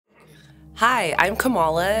Hi, I'm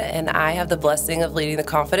Kamala, and I have the blessing of leading the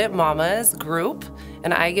Confident Mamas group,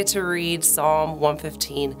 and I get to read Psalm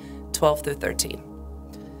 115, 12 through 13.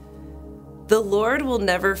 The Lord will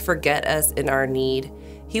never forget us in our need.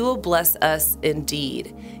 He will bless us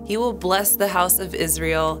indeed. He will bless the house of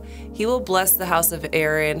Israel. He will bless the house of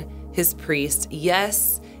Aaron, his priest.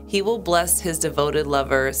 Yes, he will bless his devoted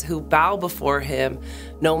lovers who bow before him,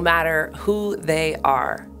 no matter who they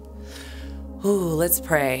are. Ooh, let's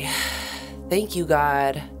pray. Thank you,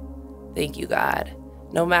 God. Thank you, God.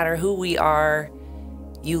 No matter who we are,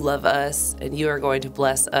 you love us and you are going to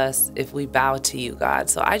bless us if we bow to you, God.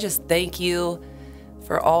 So I just thank you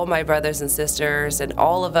for all my brothers and sisters and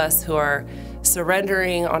all of us who are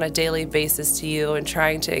surrendering on a daily basis to you and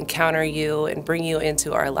trying to encounter you and bring you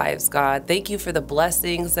into our lives, God. Thank you for the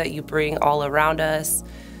blessings that you bring all around us.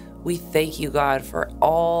 We thank you, God, for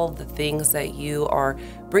all the things that you are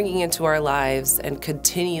bringing into our lives and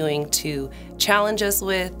continuing to challenge us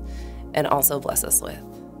with and also bless us with.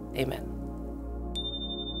 Amen.